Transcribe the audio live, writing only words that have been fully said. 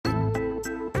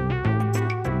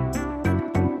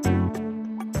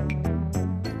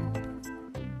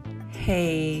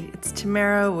Hey, it's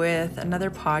Tamara with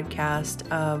another podcast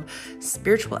of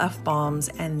Spiritual F-Bombs,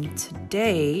 and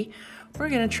today we're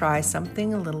going to try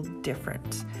something a little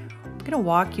different. I'm going to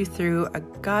walk you through a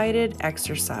guided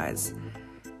exercise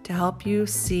to help you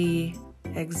see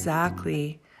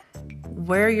exactly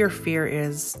where your fear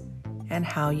is and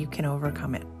how you can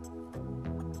overcome it.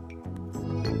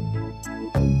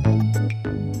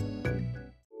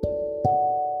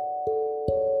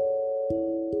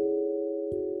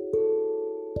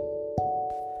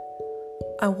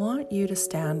 I want you to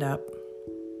stand up,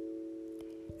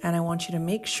 and I want you to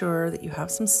make sure that you have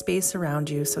some space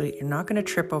around you so that you're not going to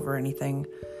trip over anything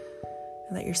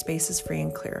and that your space is free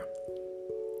and clear.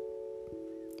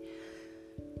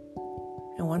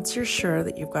 And once you're sure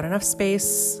that you've got enough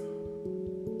space,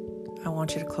 I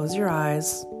want you to close your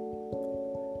eyes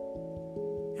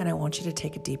and I want you to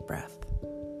take a deep breath.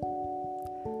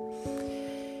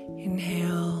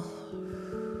 Inhale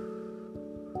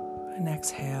and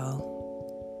exhale.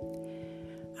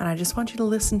 And I just want you to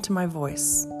listen to my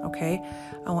voice, okay?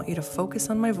 I want you to focus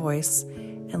on my voice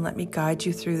and let me guide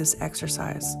you through this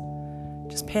exercise.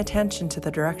 Just pay attention to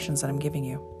the directions that I'm giving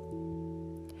you.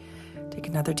 Take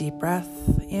another deep breath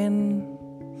in.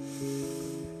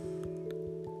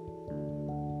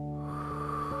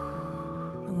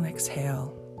 And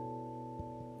exhale.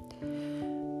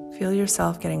 Feel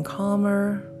yourself getting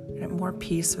calmer and at more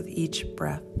peace with each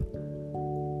breath.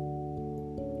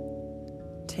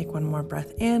 Take one more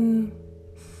breath in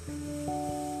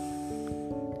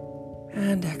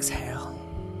and exhale.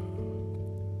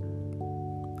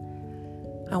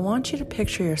 I want you to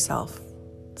picture yourself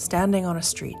standing on a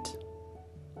street.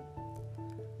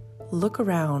 Look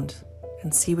around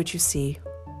and see what you see,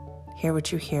 hear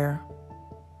what you hear.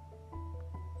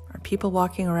 Are people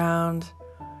walking around,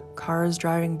 cars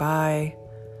driving by?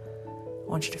 I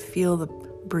want you to feel the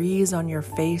breeze on your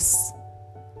face.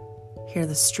 Hear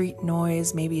the street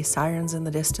noise, maybe sirens in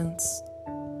the distance.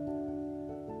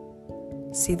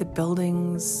 See the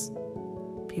buildings,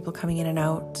 people coming in and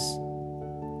out.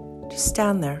 Just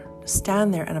stand there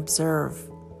and observe.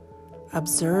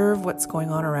 Observe what's going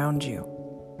on around you.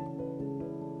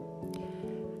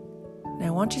 Now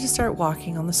I want you to start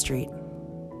walking on the street.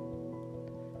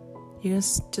 You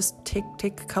just take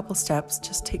a couple steps,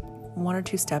 just take one or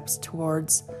two steps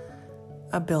towards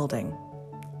a building.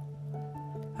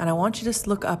 And I want you to just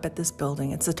look up at this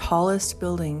building. It's the tallest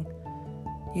building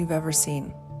you've ever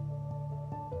seen.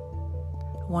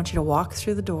 I want you to walk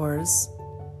through the doors.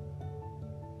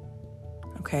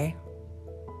 Okay?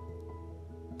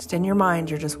 Just in your mind,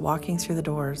 you're just walking through the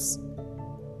doors.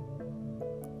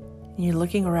 And you're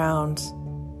looking around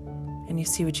and you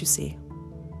see what you see.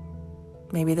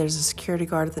 Maybe there's a security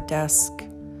guard at the desk.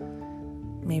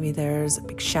 Maybe there's a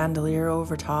big chandelier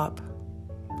over top.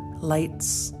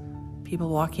 Lights. People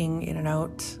walking in and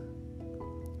out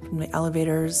from the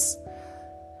elevators.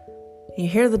 You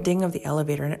hear the ding of the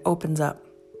elevator and it opens up.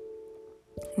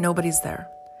 Nobody's there.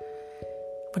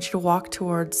 I want you to walk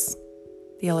towards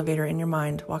the elevator in your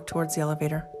mind. Walk towards the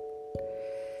elevator.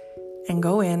 And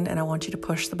go in, and I want you to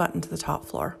push the button to the top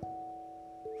floor.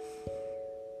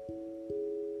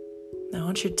 Now I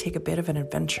want you to take a bit of an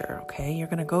adventure, okay? You're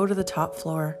going to go to the top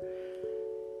floor,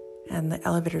 and the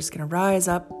elevator's going to rise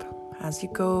up. As you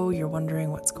go, you're wondering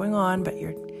what's going on, but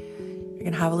you're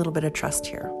going to have a little bit of trust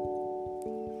here.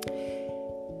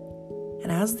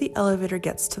 And as the elevator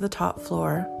gets to the top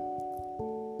floor,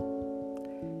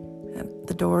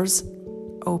 the doors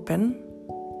open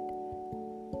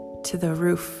to the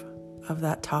roof of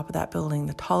that top of that building,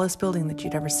 the tallest building that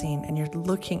you'd ever seen, and you're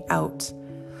looking out.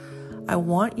 I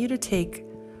want you to take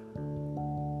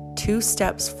 2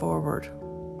 steps forward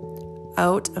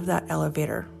out of that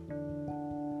elevator.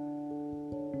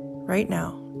 Right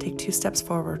now, take 2 steps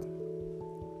forward.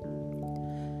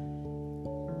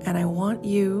 And I want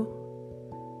you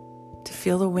to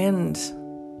feel the wind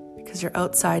because you're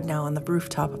outside now on the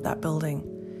rooftop of that building.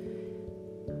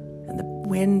 And the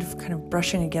wind kind of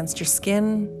brushing against your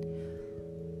skin.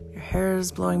 Your hair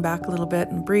is blowing back a little bit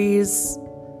in the breeze.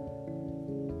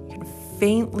 You can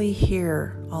faintly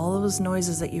hear all of those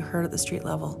noises that you heard at the street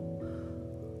level.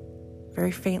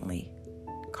 Very faintly.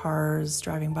 Cars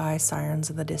driving by, sirens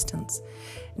in the distance.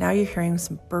 Now you're hearing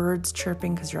some birds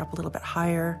chirping because you're up a little bit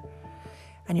higher,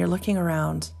 and you're looking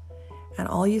around, and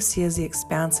all you see is the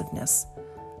expansiveness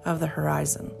of the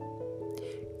horizon.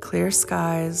 Clear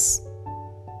skies,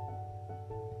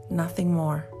 nothing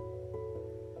more.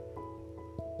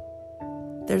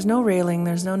 There's no railing,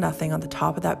 there's no nothing on the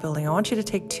top of that building. I want you to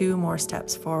take 2 more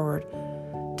steps forward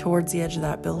towards the edge of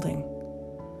that building.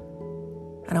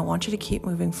 And I want you to keep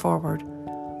moving forward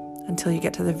until you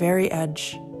get to the very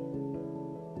edge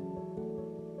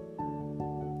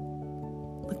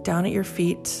Look down at your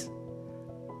feet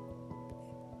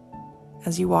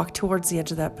as you walk towards the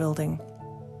edge of that building.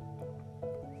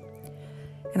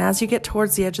 And as you get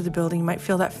towards the edge of the building, you might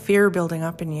feel that fear building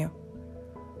up in you.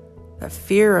 That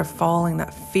fear of falling,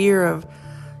 that fear of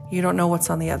you don't know what's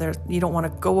on the other, you don't want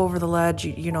to go over the ledge,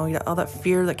 you know, all that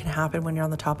fear that can happen when you're on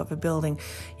the top of a building.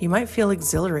 You might feel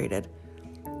exhilarated.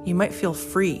 You might feel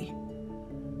free.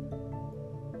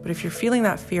 But if you're feeling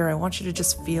that fear, I want you to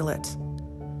just feel it.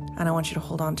 And I want you to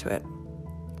hold on to it.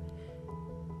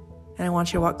 And I want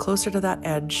you to walk closer to that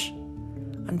edge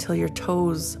until your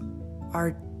toes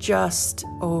are just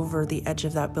over the edge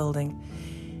of that building.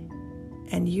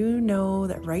 And you know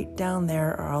that right down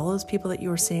there are all those people that you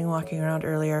were seeing walking around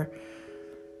earlier.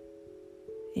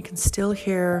 You can still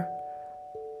hear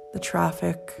the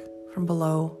traffic from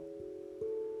below.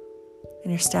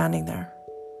 And you're standing there.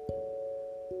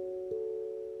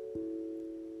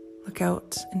 Look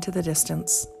out into the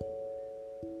distance.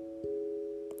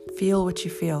 Feel what you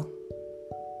feel.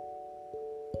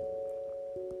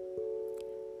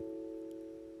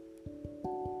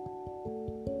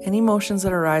 Any emotions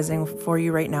that are rising for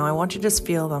you right now, I want you to just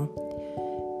feel them.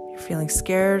 If you're feeling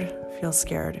scared, feel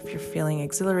scared. If you're feeling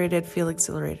exhilarated, feel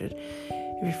exhilarated.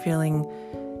 If you're feeling,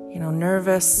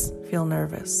 nervous, feel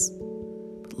nervous.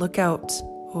 But look out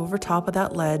over top of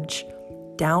that ledge,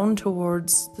 down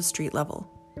towards the street level.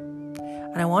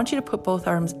 And I want you to put both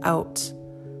arms out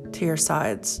to your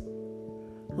sides.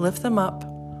 Lift them up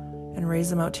and raise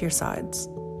them out to your sides.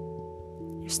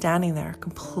 You're standing there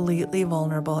completely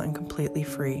vulnerable and completely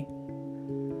free.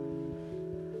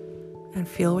 And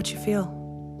feel what you feel.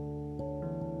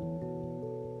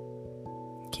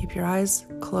 Keep your eyes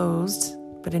closed,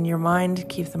 but in your mind,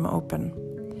 keep them open.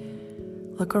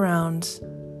 Look around.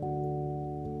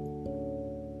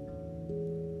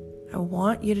 I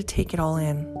want you to take it all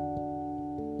in.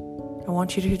 I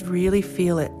want you to really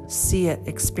feel it, see it,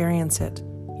 experience it.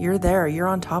 You're there. You're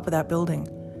on top of that building.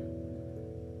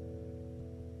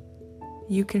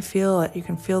 You can feel it. You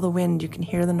can feel the wind. You can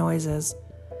hear the noises.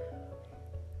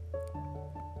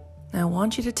 Now I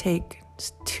want you to take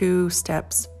 2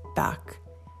 steps back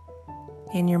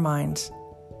in your mind,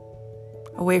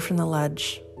 away from the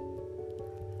ledge.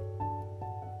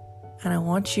 And I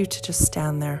want you to just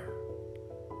stand there.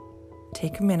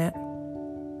 Take a minute.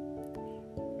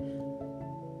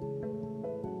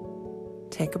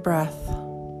 Take a breath.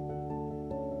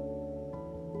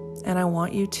 And I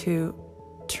want you to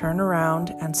turn around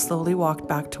and slowly walk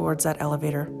back towards that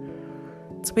elevator.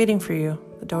 It's waiting for you.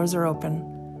 The doors are open.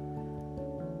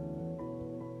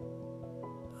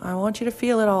 I want you to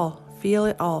feel it all. Feel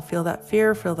it all. Feel that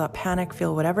fear, feel that panic,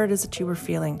 feel whatever it is that you were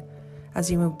feeling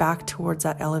as you move back towards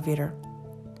that elevator.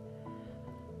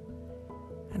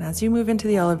 And as you move into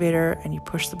the elevator and you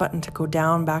push the button to go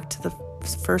down back to the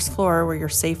first floor where you're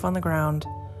safe on the ground,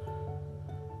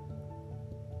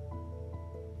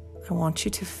 I want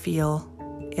you to feel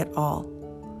it all.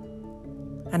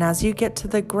 And as you get to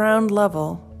the ground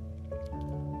level,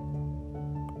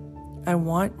 I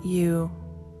want you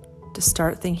to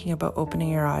start thinking about opening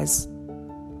your eyes.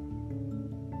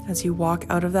 As you walk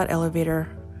out of that elevator,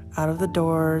 out of the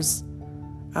doors,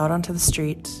 out onto the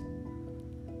street,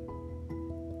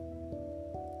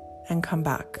 and come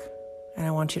back. And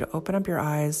I want you to open up your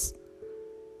eyes.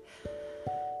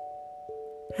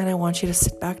 And I want you to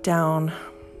sit back down.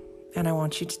 And I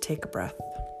want you to take a breath.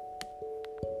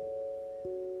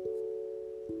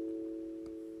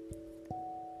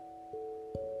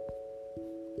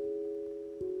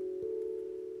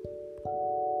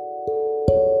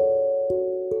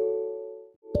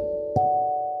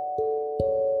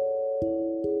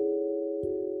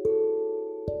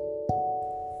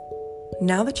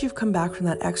 Now that you've come back from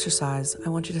that exercise, I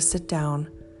want you to sit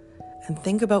down and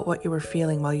think about what you were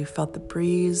feeling while you felt the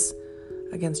breeze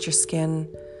against your skin,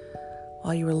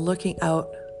 while you were looking out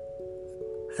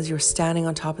as you were standing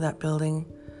on top of that building,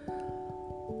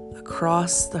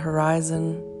 across the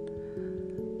horizon,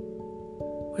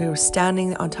 while you were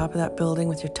standing on top of that building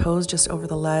with your toes just over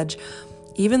the ledge,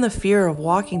 even the fear of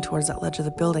walking towards that ledge of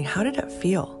the building. How did it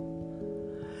feel?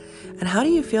 And how do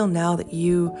you feel now that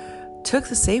you took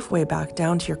the safe way back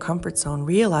down to your comfort zone,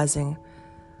 realizing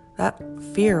that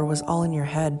fear was all in your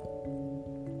head?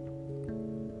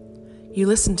 You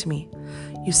listened to me.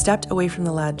 You stepped away from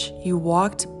the ledge. You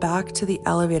walked back to the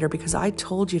elevator because I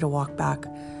told you to walk back.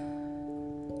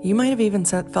 You might have even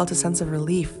felt a sense of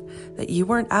relief that you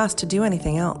weren't asked to do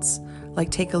anything else,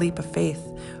 like take a leap of faith,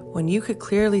 when you could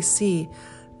clearly see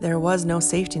there was no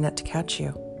safety net to catch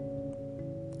you.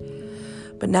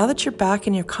 But now that you're back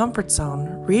in your comfort zone,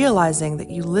 realizing that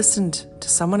you listened to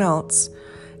someone else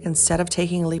instead of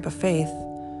taking a leap of faith,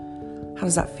 How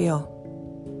does that feel?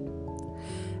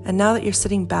 And now that you're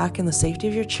sitting back in the safety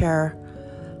of your chair,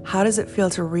 how does it feel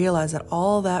to realize that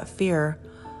all that fear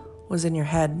was in your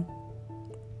head?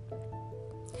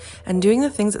 And doing the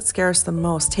things that scare us the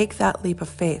most, take that leap of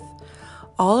faith.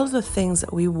 All of the things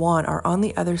that we want are on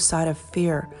the other side of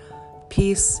fear.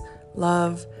 Peace,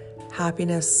 love,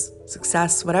 happiness,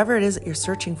 success, whatever it is that you're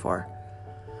searching for.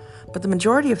 But the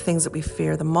majority of things that we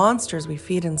fear, the monsters we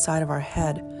feed inside of our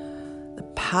head, the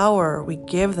power we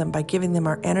give them by giving them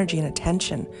our energy and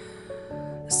attention,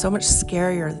 is so much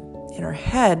scarier in our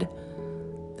head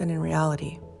than in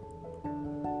reality.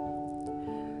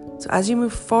 So as you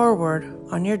move forward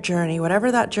on your journey,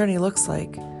 whatever that journey looks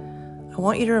like, I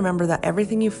want you to remember that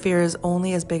everything you fear is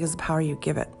only as big as the power you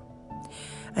give it.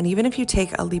 And even if you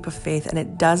take a leap of faith and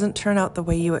it doesn't turn out the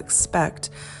way you expect,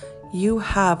 you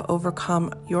have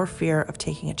overcome your fear of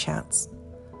taking a chance.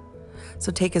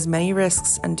 So take as many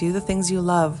risks and do the things you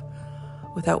love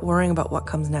without worrying about what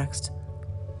comes next,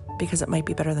 because it might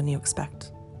be better than you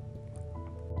expect.